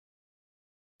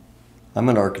I'm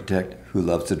an architect who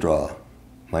loves to draw.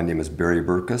 My name is Barry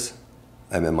Burkus.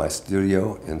 I'm in my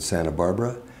studio in Santa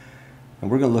Barbara,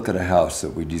 and we're going to look at a house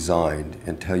that we designed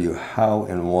and tell you how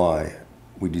and why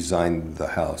we designed the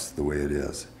house the way it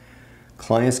is.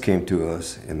 Clients came to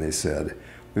us and they said,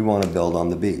 we want to build on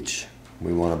the beach.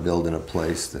 We want to build in a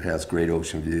place that has great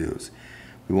ocean views.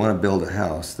 We want to build a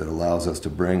house that allows us to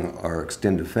bring our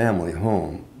extended family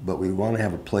home, but we want to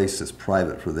have a place that's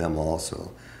private for them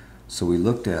also. So we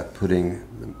looked at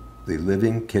putting the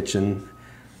living kitchen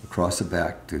across the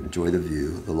back to enjoy the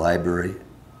view, the library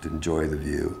to enjoy the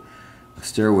view, a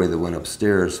stairway that went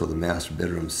upstairs so the master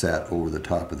bedroom sat over the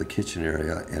top of the kitchen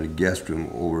area, and a guest room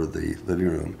over the living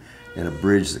room, and a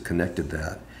bridge that connected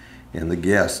that, and the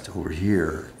guest over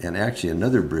here, and actually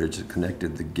another bridge that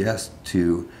connected the guest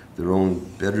to their own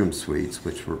bedroom suites,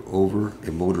 which were over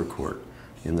a motor court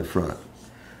in the front.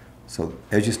 So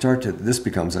as you start to, this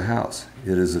becomes a house.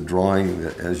 It is a drawing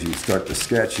that as you start to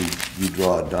sketch, you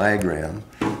draw a diagram,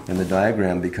 and the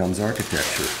diagram becomes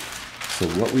architecture. So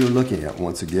what we were looking at,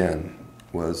 once again,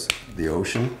 was the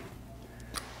ocean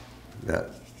that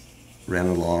ran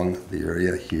along the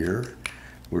area here.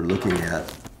 We're looking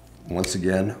at, once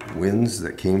again, winds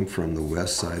that came from the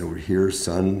west side over here,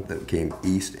 sun that came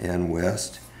east and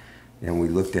west. And we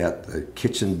looked at the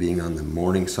kitchen being on the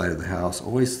morning side of the house.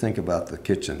 Always think about the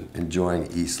kitchen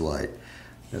enjoying east light.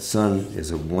 The sun is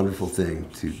a wonderful thing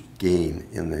to gain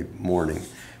in the morning.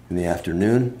 In the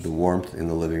afternoon, the warmth in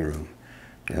the living room.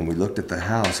 And we looked at the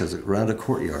house as around a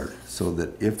courtyard, so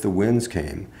that if the winds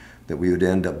came, that we would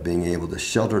end up being able to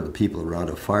shelter the people around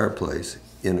a fireplace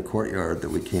in a courtyard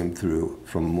that we came through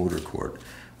from a motor court,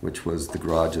 which was the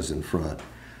garages in front.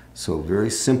 So very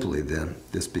simply then,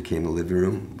 this became a living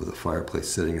room with a fireplace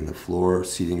sitting in the floor,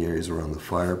 seating areas around the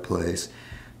fireplace,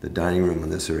 the dining room in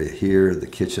this area here, the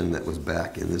kitchen that was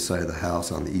back in this side of the house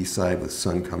on the east side with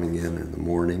sun coming in the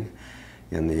morning,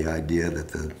 and the idea that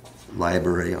the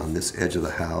library on this edge of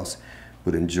the house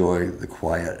would enjoy the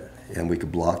quiet, and we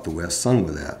could block the west sun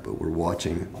with that. But we're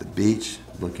watching the beach,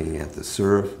 looking at the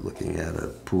surf, looking at a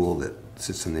pool that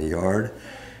sits in the yard,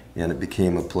 and it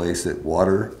became a place that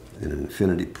water in an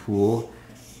infinity pool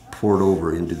poured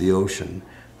over into the ocean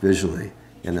visually,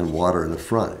 and then water in the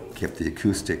front kept the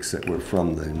acoustics that were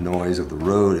from the noise of the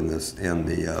road and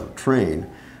the train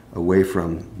away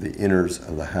from the inners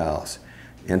of the house.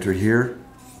 Enter here,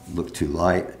 look to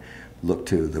light, look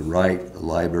to the right, the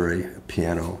library, a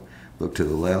piano, look to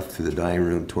the left, through the dining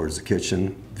room towards the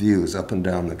kitchen, views up and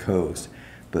down the coast.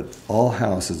 But all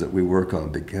houses that we work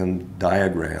on become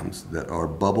diagrams that are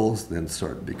bubbles, then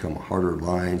start to become harder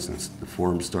lines, and the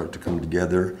forms start to come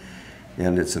together.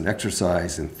 And it's an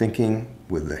exercise in thinking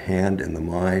with the hand and the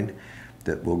mind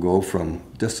that will go from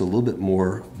just a little bit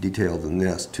more detail than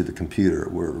this to the computer,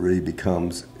 where it really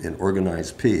becomes an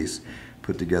organized piece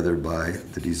put together by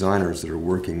the designers that are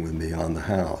working with me on the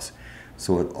house.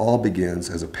 So it all begins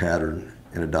as a pattern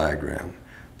and a diagram.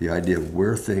 The idea of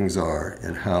where things are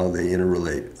and how they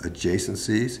interrelate,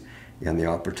 adjacencies and the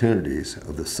opportunities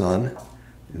of the sun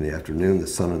in the afternoon, the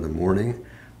sun in the morning,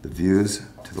 the views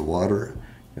to the water,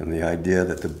 and the idea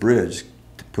that the bridge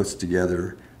puts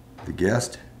together the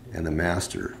guest and the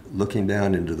master, looking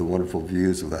down into the wonderful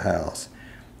views of the house.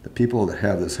 The people that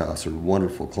have this house are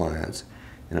wonderful clients,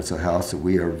 and it's a house that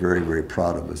we are very, very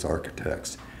proud of as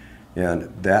architects.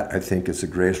 And that, I think, is the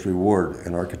greatest reward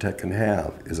an architect can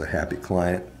have, is a happy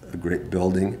client, a great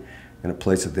building, and a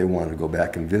place that they want to go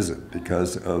back and visit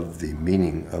because of the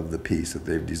meaning of the piece that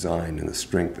they've designed and the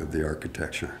strength of the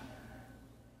architecture.